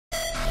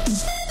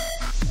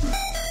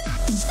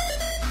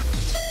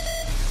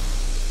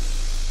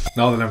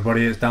Now then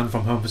everybody, it's Dan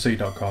from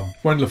HomePhysique.com.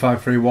 Wendler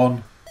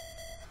 531,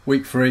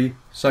 week 3,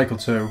 cycle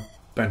 2,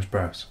 bench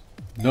press.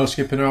 No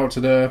skipping out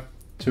today,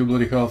 too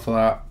bloody cold for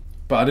that.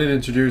 But I did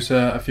introduce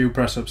a few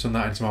press ups and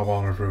that into my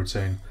warm up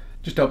routine.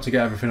 Just up to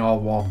get everything all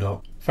warmed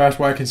up. First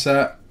working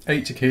set,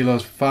 80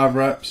 kilos for 5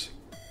 reps,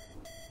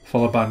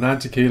 followed by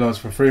 90 kilos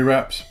for 3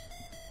 reps.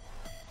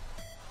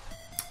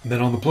 And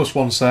then on the plus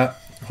 1 set,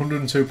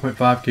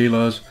 102.5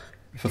 kilos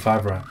for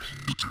 5 reps.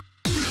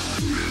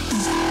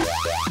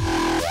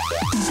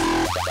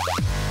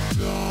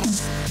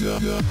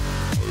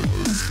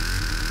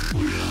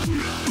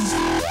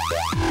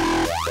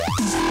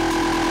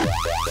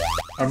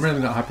 I'm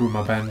really not happy with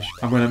my bench.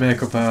 I'm going to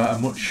make up a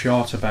much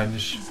shorter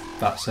bench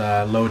that's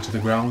lower to the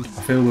ground.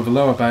 I feel with a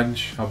lower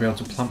bench I'll be able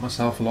to plant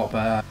myself a lot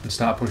better and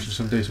start pushing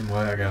some decent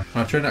weight again.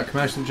 When I trained at a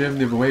commercial gym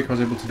the other week I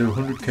was able to do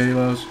 100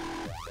 kilos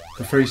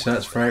for 3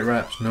 sets for 8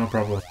 reps, no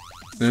problem.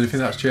 The only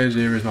thing that's changed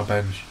here is my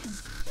bench.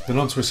 Then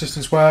on to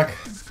assistance work.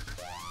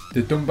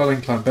 Did dumbbell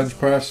incline bench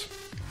press,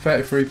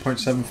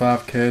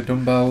 33.75k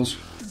dumbbells,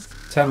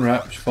 10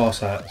 reps, 4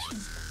 sets.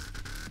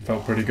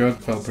 Felt pretty good,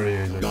 felt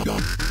pretty easy.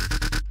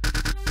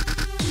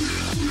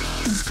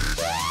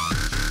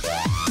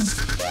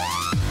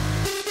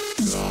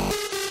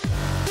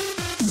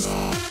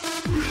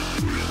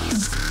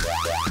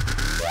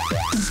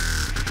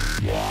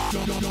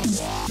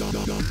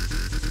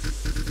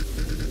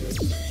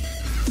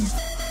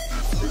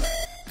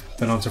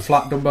 Then on to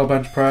flat dumbbell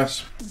bench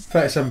press,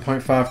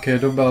 37.5k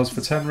dumbbells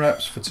for 10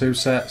 reps for 2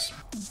 sets,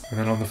 and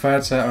then on the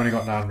third set I only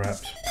got 9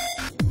 reps.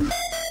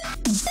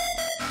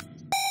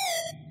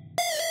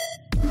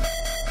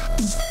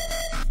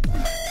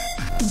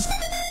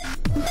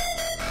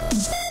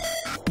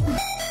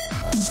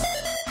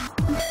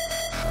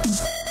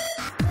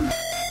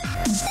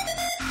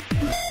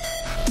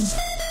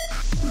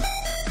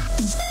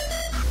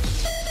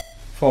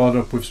 Followed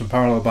up with some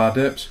parallel bar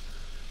dips.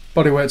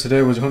 Body weight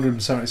today was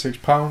 176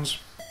 pounds.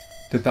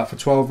 Did that for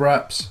 12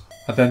 reps.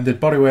 I then did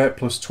body weight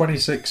plus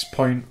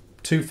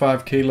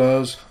 26.25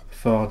 kilos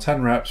for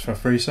 10 reps for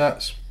 3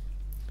 sets.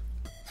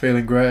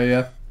 Feeling great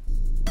here.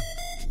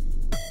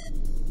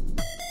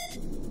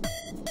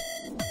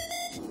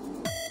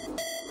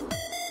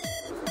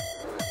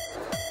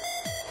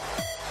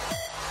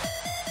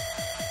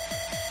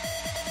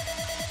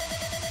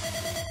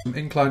 Some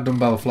incline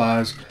dumbbell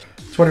flies,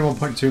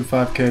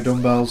 21.25k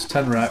dumbbells,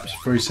 10 reps,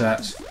 3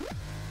 sets.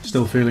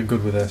 Still feeling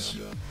good with this.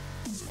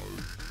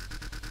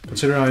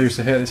 Considering I used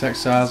to hate this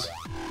exercise,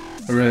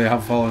 I really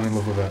have fallen in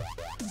love with it.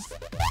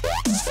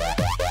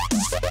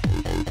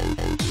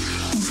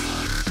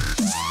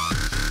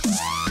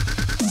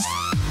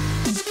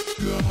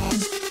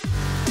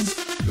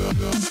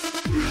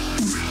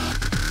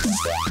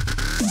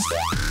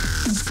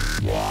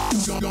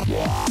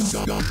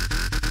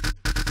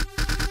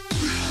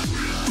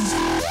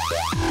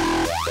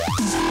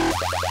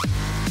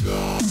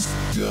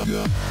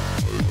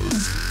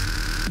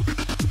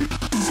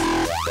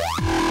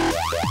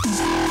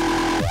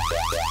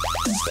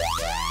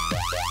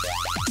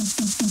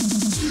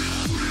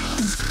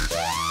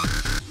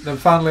 Then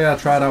finally I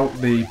tried out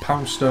the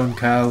pound stone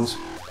curls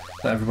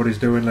that everybody's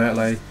doing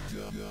lately.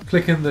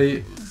 Click on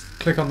the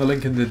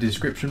link in the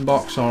description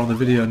box or on the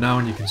video now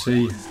and you can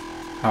see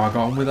how I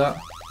got on with that.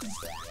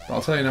 But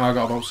I'll tell you now, I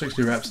got about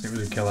 60 reps and it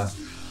was a killer.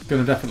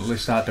 Gonna definitely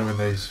start doing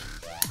these.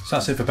 So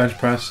that's it for bench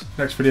press.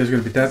 Next video is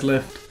going to be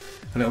deadlift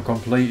and it'll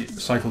complete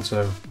cycle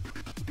 2.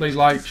 Please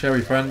like, share with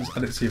your friends,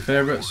 add it to your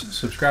favourites,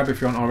 subscribe if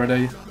you aren't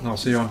already, and I'll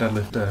see you on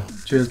deadlift day.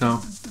 Cheers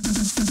now.